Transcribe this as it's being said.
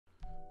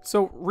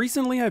So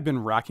recently I've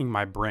been racking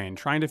my brain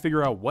trying to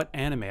figure out what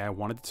anime I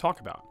wanted to talk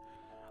about.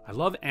 I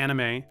love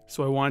anime,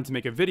 so I wanted to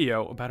make a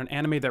video about an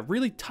anime that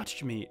really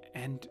touched me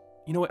and,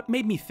 it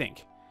made me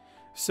think.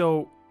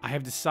 So I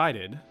have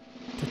decided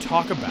to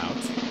talk about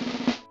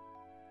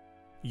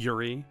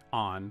Yuri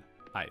on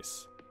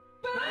Ice.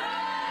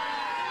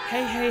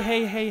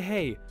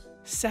 Hey,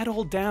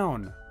 settle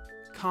down.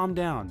 Calm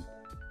down.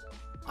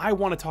 I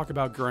want to talk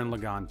about Gurren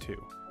Lagann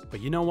too,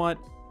 but you know what?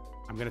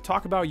 I'm going to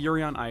talk about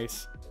Yuri on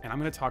Ice, and I'm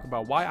going to talk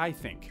about why I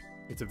think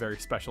it's a very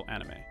special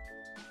anime.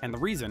 And the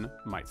reason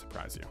might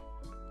surprise you.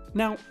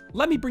 Now,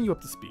 let me bring you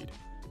up to speed.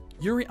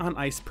 Yuri on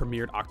Ice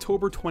premiered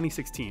October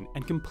 2016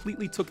 and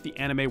completely took the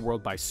anime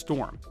world by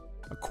storm.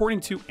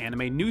 According to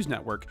Anime News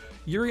Network,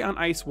 Yuri on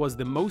Ice was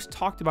the most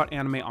talked about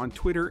anime on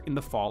Twitter in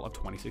the fall of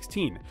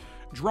 2016,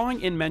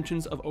 drawing in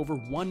mentions of over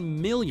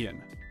 1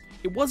 million.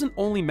 It wasn't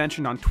only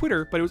mentioned on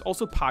Twitter, but it was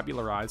also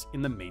popularized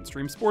in the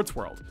mainstream sports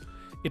world.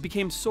 It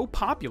became so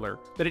popular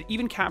that it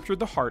even captured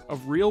the heart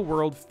of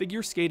real-world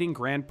figure skating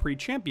Grand Prix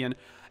champion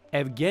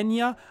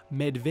Evgenia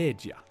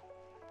Medvedeva.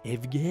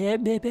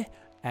 Evgenia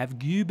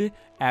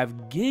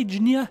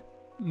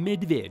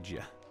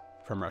Medvedeva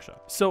from Russia.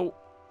 So,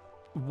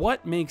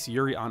 what makes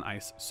Yuri on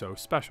Ice so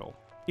special?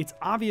 It's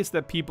obvious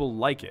that people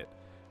like it,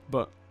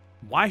 but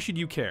why should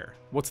you care?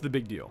 What's the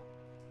big deal?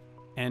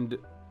 And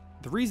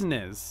the reason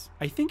is,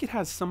 I think it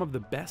has some of the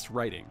best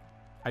writing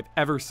I've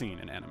ever seen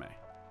in anime.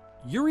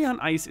 Yuri on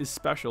Ice is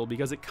special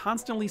because it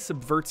constantly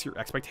subverts your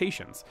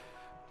expectations.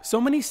 So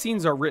many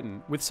scenes are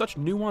written with such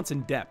nuance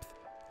and depth,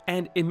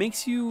 and it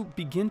makes you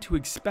begin to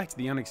expect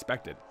the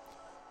unexpected.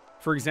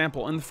 For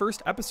example, in the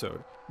first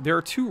episode, there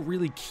are two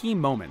really key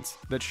moments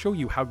that show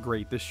you how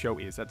great this show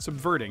is at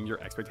subverting your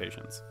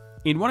expectations.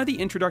 In one of the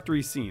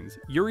introductory scenes,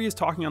 Yuri is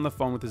talking on the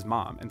phone with his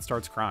mom and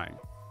starts crying.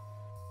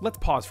 Let's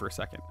pause for a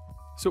second.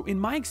 So in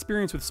my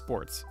experience with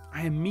sports,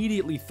 I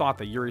immediately thought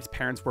that Yuri's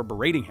parents were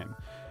berating him.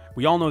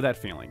 We all know that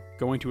feeling,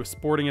 going to a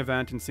sporting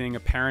event and seeing a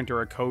parent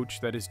or a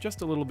coach that is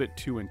just a little bit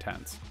too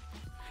intense.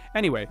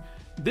 Anyway,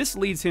 this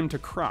leads him to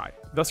cry,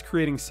 thus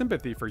creating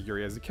sympathy for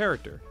Yuri as a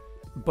character.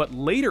 But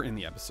later in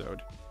the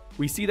episode,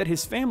 we see that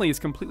his family is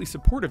completely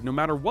supportive no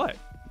matter what,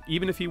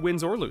 even if he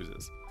wins or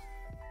loses.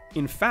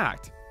 In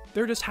fact,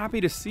 they're just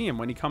happy to see him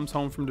when he comes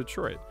home from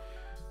Detroit.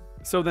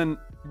 So then,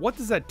 what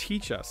does that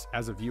teach us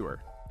as a viewer?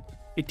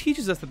 It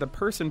teaches us that the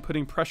person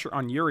putting pressure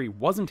on Yuri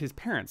wasn't his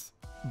parents,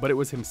 but it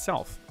was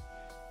himself.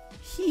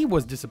 He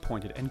was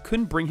disappointed and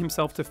couldn't bring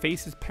himself to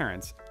face his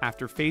parents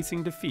after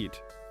facing defeat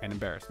and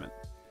embarrassment.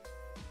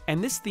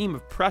 And this theme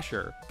of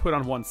pressure put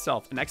on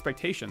oneself and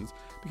expectations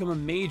become a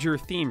major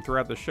theme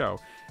throughout the show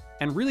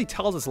and really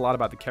tells us a lot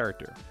about the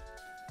character.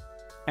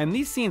 And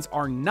these scenes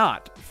are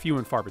not few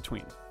and far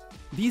between.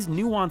 These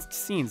nuanced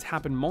scenes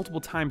happen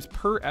multiple times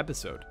per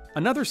episode.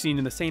 Another scene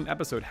in the same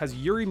episode has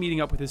Yuri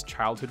meeting up with his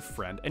childhood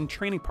friend and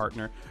training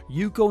partner,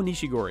 Yuko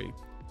Nishigori.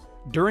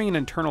 During an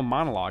internal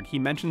monologue, he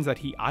mentions that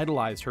he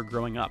idolized her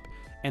growing up,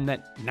 and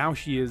that now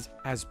she is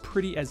as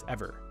pretty as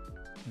ever.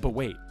 But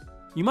wait,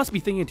 you must be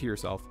thinking to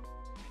yourself,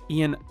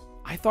 Ian,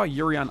 I thought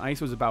Yuri on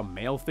Ice was about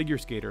male figure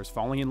skaters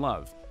falling in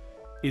love.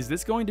 Is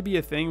this going to be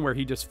a thing where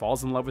he just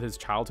falls in love with his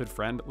childhood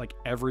friend like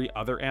every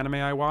other anime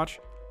I watch?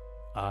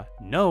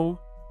 No.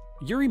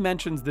 Yuri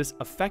mentions this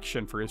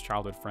affection for his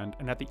childhood friend,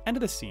 and at the end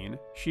of the scene,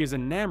 she is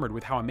enamored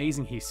with how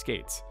amazing he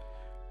skates,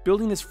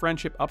 building this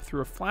friendship up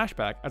through a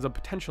flashback as a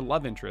potential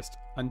love interest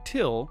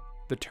until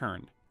the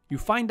turn. You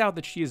find out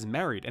that she is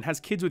married and has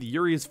kids with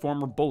Yuri's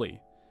former bully.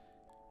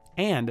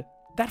 And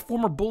that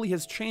former bully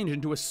has changed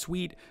into a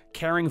sweet,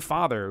 caring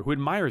father who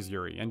admires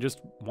Yuri and just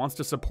wants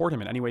to support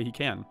him in any way he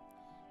can.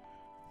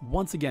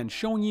 Once again,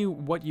 showing you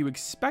what you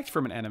expect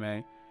from an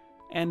anime,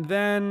 and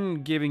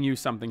then giving you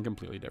something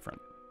completely different.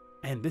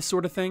 And this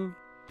sort of thing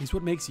is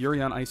what makes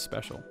Yuri on Ice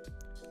special.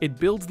 It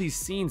builds these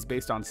scenes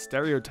based on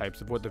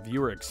stereotypes of what the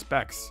viewer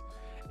expects,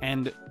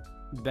 and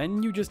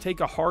then you just take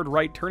a hard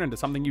right turn into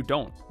something you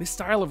don't. This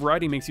style of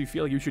writing makes you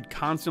feel like you should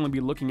constantly be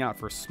looking out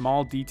for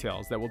small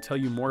details that will tell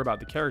you more about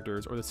the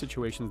characters or the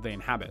situations they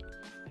inhabit.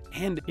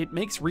 And it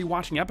makes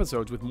rewatching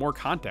episodes with more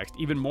context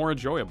even more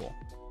enjoyable.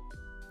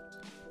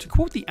 To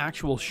quote the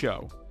actual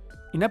show,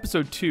 in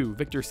episode 2,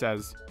 Victor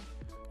says,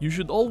 "You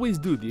should always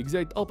do the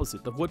exact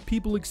opposite of what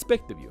people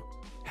expect of you.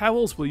 How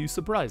else will you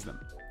surprise them?"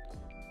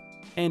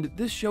 And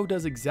this show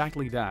does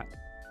exactly that.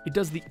 It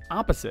does the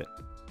opposite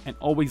and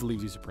always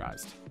leaves you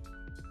surprised.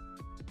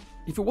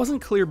 If it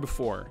wasn't clear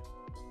before,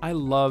 I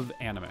love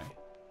anime.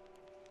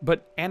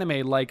 But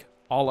anime, like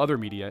all other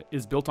media,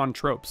 is built on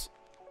tropes.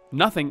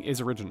 Nothing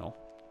is original.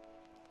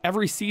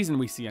 Every season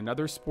we see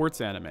another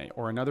sports anime,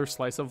 or another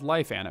slice of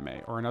life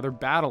anime, or another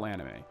battle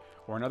anime,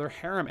 or another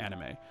harem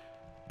anime.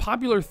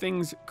 Popular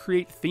things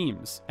create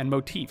themes and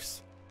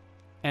motifs.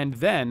 And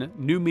then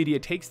new media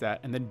takes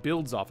that and then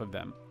builds off of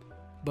them.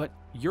 But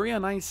Yuri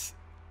on Ice,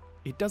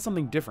 it does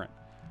something different.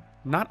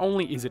 Not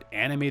only is it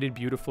animated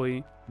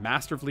beautifully,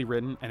 masterfully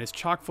written, and is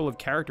chock full of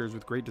characters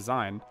with great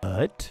design,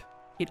 but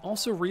it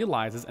also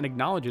realizes and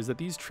acknowledges that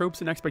these tropes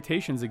and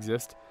expectations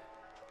exist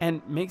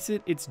and makes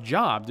it its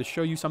job to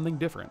show you something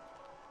different.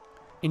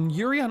 In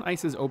Yuri on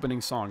Ice's opening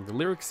song, the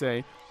lyrics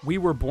say, "We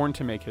were born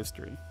to make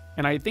history."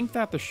 And I think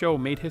that the show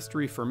made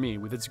history for me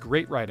with its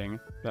great writing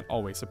that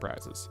always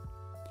surprises.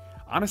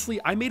 Honestly,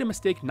 I made a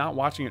mistake not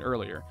watching it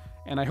earlier,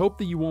 and I hope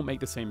that you won't make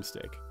the same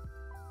mistake.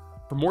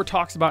 For more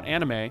talks about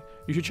anime,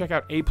 you should check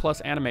out A+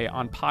 Anime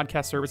on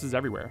podcast services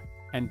everywhere.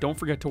 And don't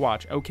forget to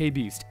watch OK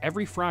Beast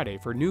every Friday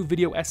for new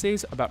video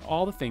essays about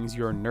all the things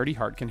your nerdy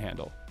heart can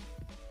handle.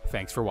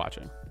 Thanks for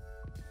watching.